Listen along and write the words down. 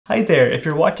Hi there, if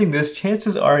you're watching this,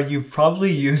 chances are you've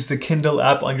probably used the Kindle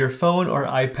app on your phone or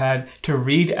iPad to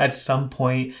read at some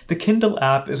point. The Kindle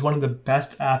app is one of the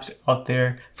best apps out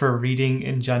there for reading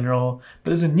in general, but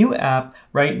there's a new app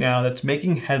right now that's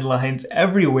making headlines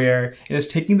everywhere and is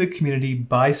taking the community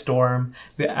by storm.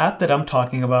 The app that I'm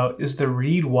talking about is the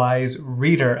Readwise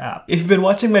Reader app. If you've been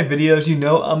watching my videos, you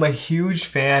know I'm a huge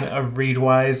fan of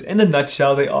Readwise. In a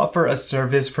nutshell, they offer a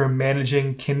service for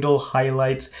managing Kindle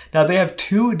highlights. Now they have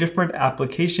two different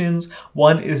applications.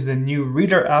 One is the new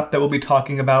Reader app that we'll be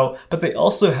talking about, but they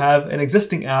also have an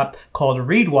existing app called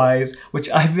Readwise, which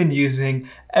I've been using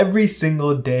every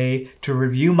single day to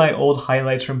review my old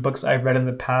highlights from books I've read in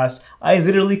the past. I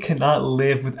literally cannot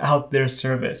live without their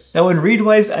service. Now, when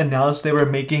Readwise announced they were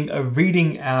making a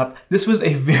reading app, this was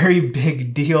a very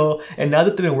big deal, and now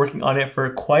that they've been working on it for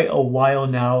quite a while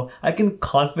now, I can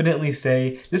confidently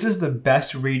say this is the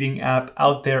best reading app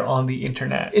out there on the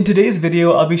internet. In today's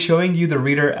video, I'll be showing you the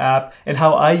Reader app and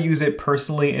how I use it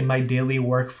personally in my daily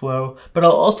workflow, but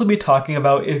I'll also be talking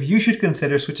about if you should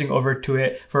consider switching over to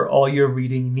it for all your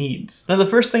reading needs. Now, the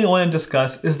first thing I want to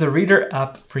discuss is the Reader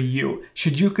app for you.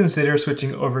 Should you consider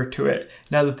switching over to it?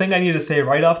 Now, the thing I need to say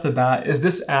right off the bat is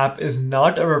this app is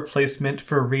not a replacement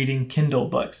for reading Kindle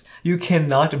books. You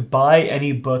cannot buy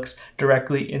any books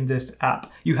directly in this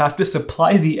app. You have to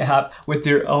supply the app with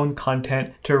your own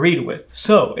content to read with.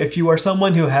 So if you are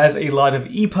someone who has a lot of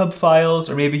EPUB files,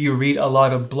 or maybe you read a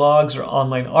lot of blogs or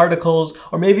online articles,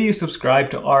 or maybe you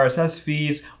subscribe to RSS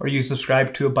feeds, or you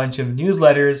subscribe to a bunch of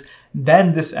newsletters,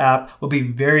 then this app will be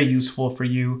very useful for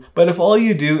you. But if all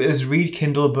you do is read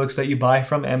Kindle books that you buy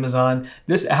from Amazon,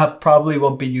 this app probably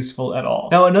won't be useful at all.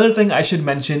 Now, another thing I should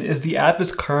mention is the app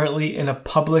is currently in a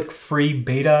public free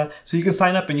beta, so you can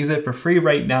sign up and use it for free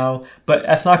right now, but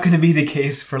that's not going to be the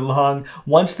case for long.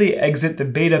 Once they exit the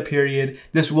beta period,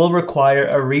 this will require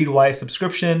a Readwise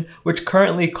subscription, which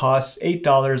currently costs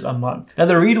 $8 a month. Now,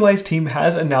 the Readwise team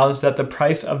has announced that the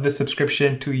price of the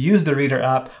subscription to use the Reader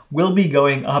app will be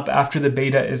going up after the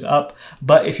beta is up,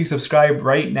 but if you subscribe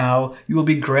right now, you will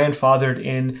be grandfathered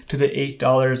in to the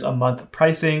 $8 a month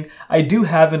pricing. I do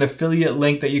have an affiliate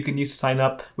link that you can use to sign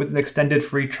up with an extended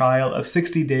free trial of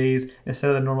 60 days instead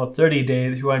of the normal 30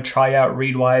 days if you want to try out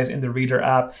Readwise in the Reader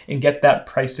app and get that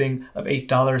pricing of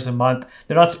 $8 a month.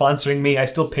 They're not sponsoring me. I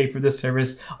still pay for this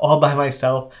service all by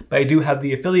myself, but I do have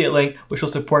the affiliate link which will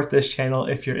support this channel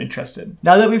if you're interested.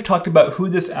 Now that we've talked about who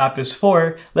this app is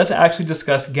for, let's actually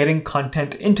discuss getting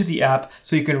content into the app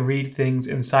so you can read things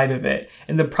inside of it.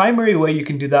 And the primary way you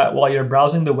can do that while you're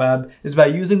browsing the web is by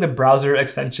using the browser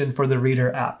extension for the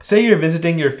Reader app. Say you're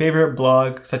visiting your favorite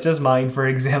blog, such as mine for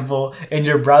example, and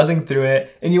you're browsing through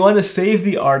it and you want to save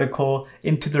the article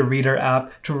into the Reader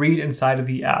app to read inside of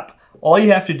the app. All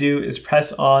you have to do is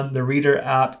press on the Reader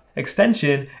app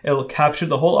extension, it will capture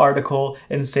the whole article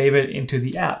and save it into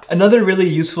the app. Another really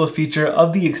useful feature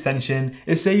of the extension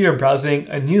is say you're browsing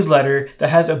a newsletter that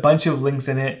has a bunch of links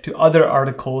in it to other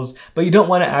articles, but you don't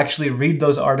want to actually read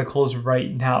those articles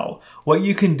right now. What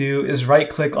you can do is right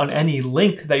click on any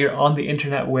link that you're on the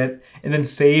internet with and then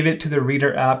save it to the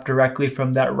Reader app directly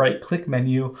from that right click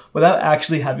menu without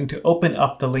actually having to open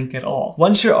up the link at all.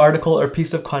 Once your article or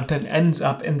piece of content ends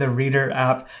up in the Reader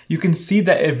app, you can see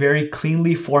that it very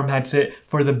cleanly formats it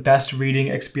for the best reading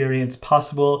experience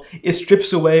possible. It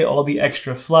strips away all the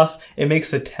extra fluff. It makes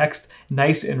the text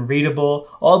nice and readable.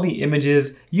 All the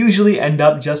images usually end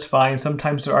up just fine.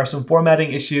 Sometimes there are some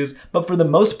formatting issues, but for the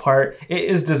most part, it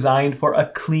is designed for a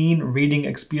clean reading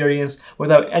experience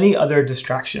without any other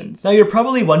distractions. Now, you're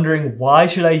probably wondering, why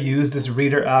should I use this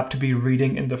Reader app to be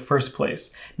reading in the first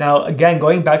place? Now, again,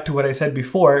 going back to what I said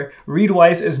before,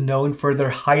 Readwise is known for their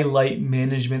highlight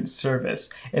management service,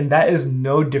 and that is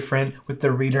no different with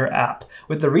the Reader app.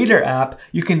 With the Reader app,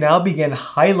 you can now begin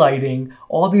highlighting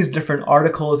all these different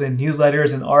articles and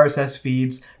newsletters and RSS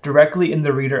feeds directly in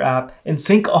the Reader app and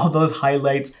sync all those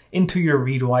highlights into your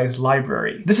Readwise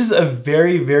library. This is a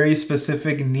very, very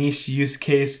specific niche use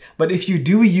case, but if you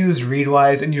do use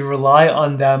Readwise and you rely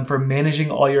on them for managing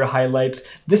all your highlights,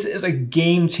 this is a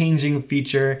game-changing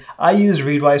feature. I use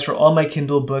Readwise for all my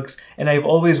Kindle books, and I've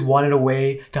always wanted a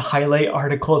way to highlight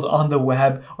articles on the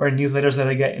web or newsletters that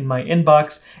I get in my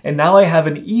inbox, and now I have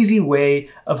an easy way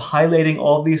of highlighting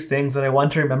all these things that I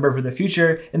want to remember for the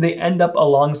future, and they end up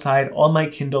alongside all my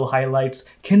Kindle highlights.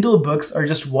 Kindle books are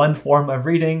just one form of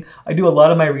reading. I do a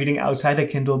lot of my reading outside of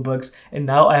Kindle books, and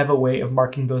now I have a way of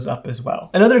marking those up as well.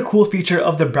 Another cool feature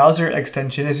of the browser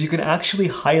extension is you can actually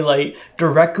highlight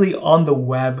directly on the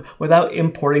web without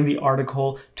importing the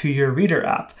article to your Reader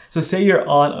app. So say you're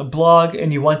on a blog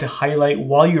and you want to highlight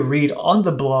while you read on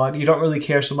the blog, you don't really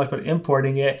care so much about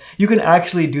importing it, you can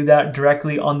actually do that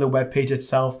directly on the web page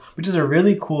itself, which is a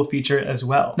really cool feature as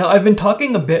well. Now, I've been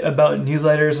talking a bit about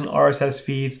newsletters and RSS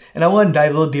feeds, and I want to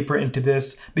dive a little deeper into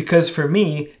this because for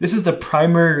me, this is the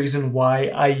primary reason why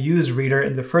I use Reader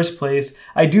in the first place.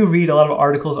 I do read a lot of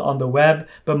articles on the web,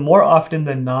 but more often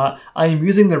than not, I am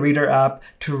using the Reader app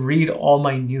to read all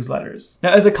my newsletters.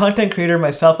 Now, as a content creator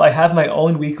myself, I have my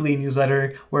own weekly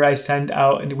newsletter where I send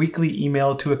out a weekly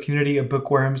email to a community of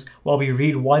bookworms while we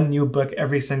read one new book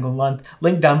every single month.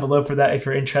 Link down below for that if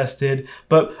you're interested.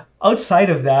 But outside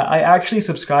of that, I actually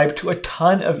subscribe to a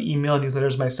ton of email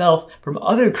newsletters myself from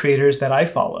other creators that I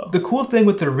follow. The cool thing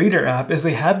with the Reader app is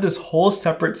they have this whole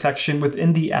separate section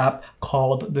within the app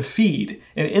called the feed.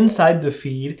 And inside the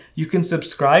feed, you can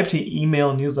subscribe to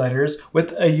email newsletters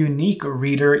with a unique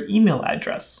Reader email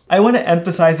address. I want to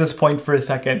emphasize this point for a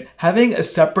second. Having a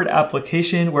separate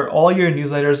application where all your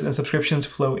newsletters and subscriptions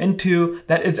flow into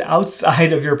that is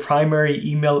outside of your primary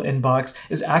email inbox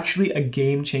is actually a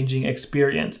game-changing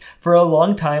experience. For a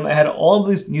long time, I had all of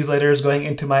these newsletters going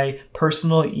into my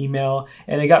personal email,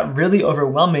 and it got really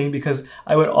overwhelming because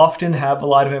I would often have a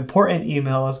lot of important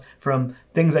emails from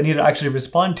things I need to actually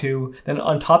respond to. Then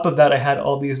on top of that, I had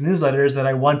all these newsletters that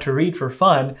I want to read for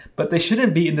fun, but they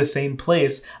shouldn't be in the same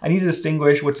place. I need to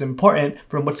distinguish what's important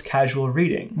from what's casual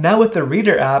reading. Now with the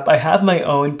Reader app, I have my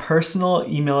own personal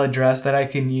email address that I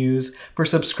can use for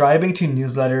subscribing to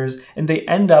newsletters, and they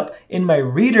end up in my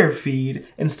Reader feed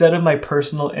instead of my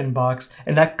personal inbox,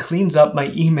 and that cleans up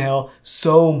my email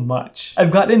so much.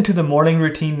 I've gotten into the morning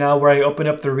routine now where I open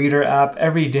up the Reader app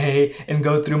every day and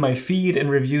go through my feed and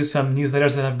review some newsletters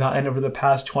that I've gotten over the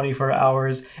past 24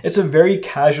 hours. It's a very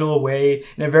casual way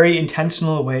and a very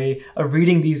intentional way of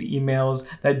reading these emails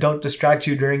that don't distract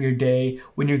you during your day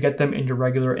when you get them in your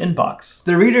regular inbox.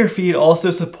 The Reader feed also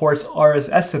supports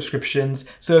RSS subscriptions,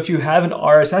 so if you have an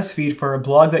RSS feed for a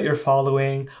blog that you're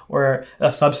following or a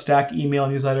Substack email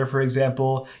newsletter, for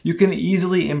example, you can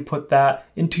easily input that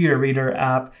into your Reader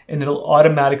app and it'll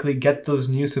automatically get those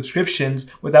new subscriptions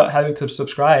without having to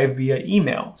subscribe via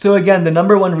email. So again, the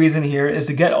number one reason here is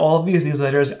to get all of these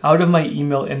newsletters out of my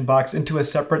email inbox into a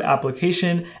separate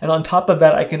application. And on top of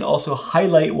that, I can also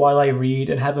highlight while I read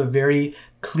and have a very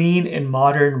clean and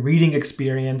modern reading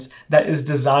experience that is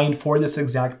designed for this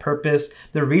exact purpose.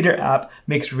 The Reader app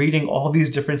makes reading all these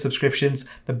different subscriptions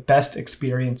the best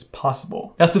experience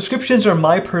possible. Now, subscriptions are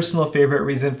my personal favorite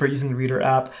reason for using the Reader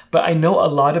app, but I know a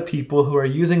lot of people who are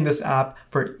using this app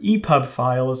for EPUB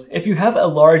files. If you have a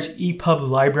large EPUB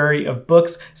library of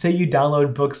books, say you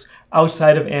download books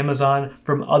outside of Amazon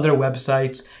from other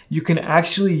websites, you can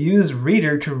actually use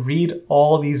Reader to read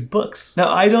all these books.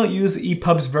 Now, I don't use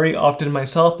EPUBs very often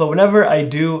myself, but whenever I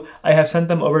do, I have sent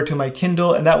them over to my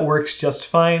Kindle and that works just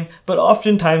fine. But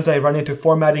oftentimes I run into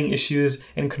formatting issues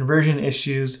and conversion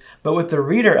issues. But with the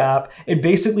Reader app, it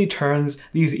basically turns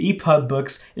these EPUB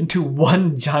books into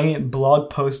one giant blog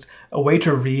post, a way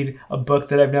to read a book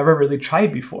that I've never really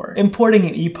tried before. Importing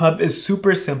an EPUB is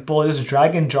super simple. Just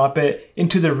drag and drop it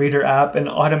into the Reader app and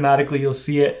automatically you'll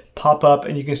see it pop up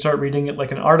and you can start reading it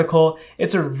like an article.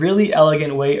 It's a really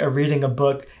elegant way of reading a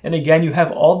book. And again, you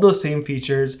have all those same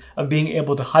features of being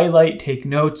able to highlight, take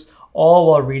notes, all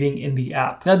while reading in the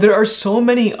app. Now, there are so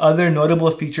many other notable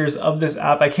features of this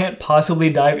app. I can't possibly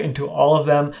dive into all of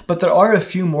them, but there are a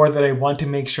few more that I want to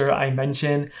make sure I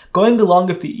mention. Going along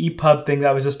with the EPUB thing that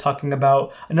I was just talking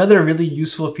about, another really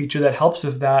useful feature that helps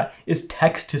with that is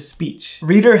text-to-speech.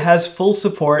 Reader has full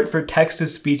support for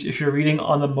text-to-speech if you're reading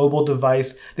on the mobile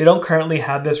device. They don't currently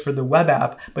have this for the web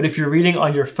app, but if you're reading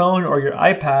on your phone or your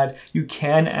iPad, you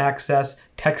can access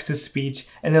text-to-speech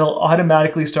and it'll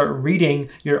automatically start reading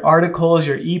your articles,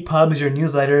 your EPUBs, your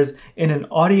newsletters in an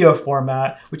audio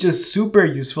format, which is super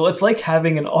useful. It's like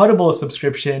having an Audible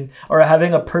subscription or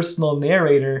having a personal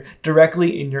narrator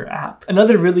directly in your app.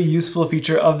 Another really useful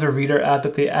feature of the Reader app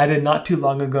that they added not too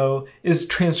long ago is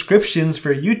transcriptions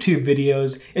for YouTube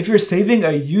videos. If you're saving a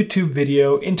YouTube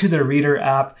video into the Reader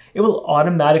app, it will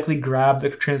automatically grab the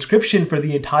transcription for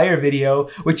the entire video,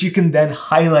 which you can then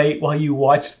highlight while you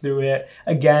watch through it.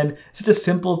 Again, such a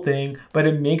simple thing, but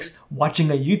it makes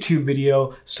watching a YouTube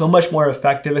video so much more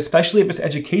effective, especially if it's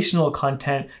educational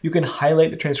content. You can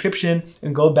highlight the transcription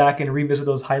and go back and revisit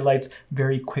those highlights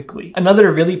very quickly.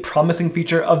 Another really promising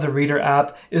feature of the Reader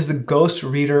app is the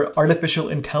Ghostreader artificial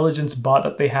intelligence bot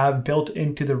that they have built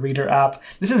into the Reader app.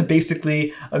 This is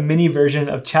basically a mini version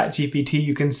of ChatGPT,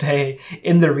 you can say,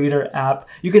 in the Reader app.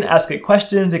 You can ask it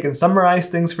questions, it can summarize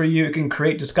things for you, it can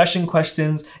create discussion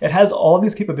questions. It has all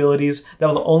these capabilities that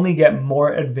will only get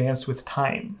more advanced with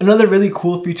time. Another really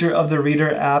cool feature feature of the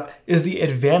Reader app is the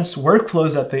advanced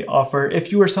workflows that they offer.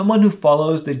 If you are someone who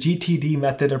follows the GTD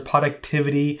method of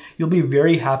productivity, you'll be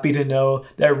very happy to know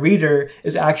that Reader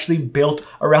is actually built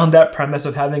around that premise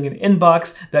of having an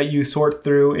inbox that you sort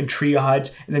through and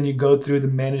triage, and then you go through the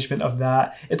management of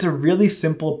that. It's a really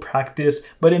simple practice,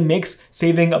 but it makes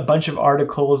saving a bunch of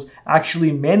articles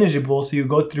actually manageable, so you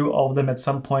go through all of them at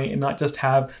some point and not just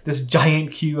have this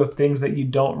giant queue of things that you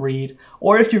don't read.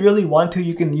 Or if you really want to,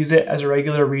 you can use it as a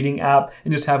regular reading app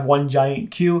and just have one giant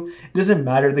queue. It doesn't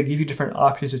matter, they give you different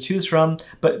options to choose from,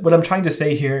 but what I'm trying to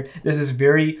say here, this is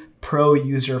very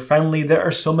pro-user friendly. There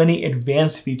are so many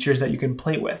advanced features that you can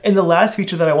play with. And the last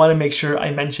feature that I want to make sure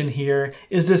I mention here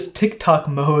is this TikTok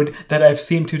mode that I've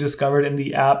seemed to discovered in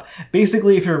the app.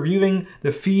 Basically, if you're viewing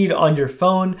the feed on your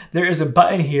phone, there is a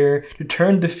button here to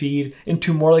turn the feed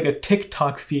into more like a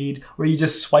TikTok feed where you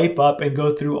just swipe up and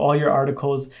go through all your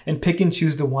articles and pick and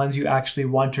choose the ones you actually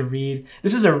want to read.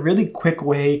 This is a really quick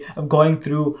way of going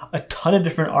through a ton of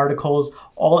different articles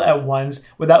all at once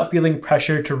without feeling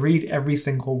pressure to read every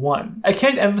single one. I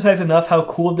can't emphasize enough how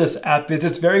cool this app is.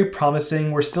 It's very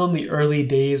promising. We're still in the early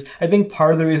days. I think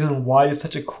part of the reason why it's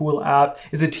such a cool app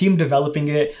is the team developing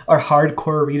it are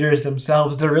hardcore readers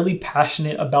themselves. They're really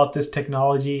passionate about this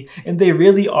technology, and they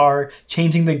really are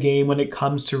changing the game when it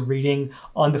comes to reading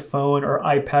on the phone or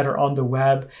iPad or on the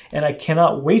web, and I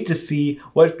cannot wait to see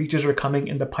what features are coming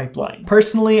in the pipeline.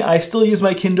 Personally, I still use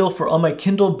my Kindle for all my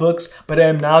Kindle books, but I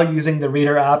am now using the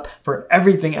Reader app for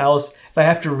everything else. If I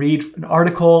have to read an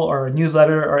article or a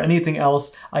newsletter or anything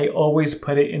else, I always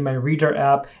put it in my Reader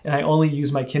app, and I only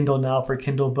use my Kindle now for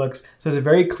Kindle books. So there's a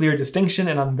very clear distinction,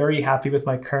 and I'm very happy with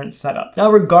my current setup. Now,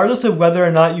 regardless of whether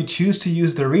or not you choose to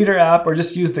use the Reader app or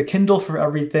just use the Kindle for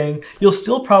everything, you'll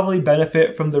still probably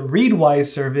benefit from the Readwise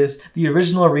service, the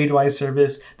original Readwise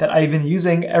service that I've been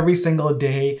using every single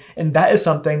day, and that is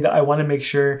something that I want to make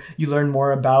sure you learn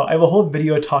more about. I have a whole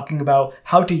video talking about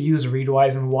how to use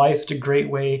Readwise and why it's such a great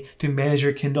way to manage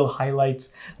your Kindle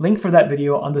highlights. Link for that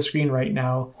video on the screen right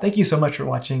now. Thank you so much for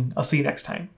watching. I'll see you next time.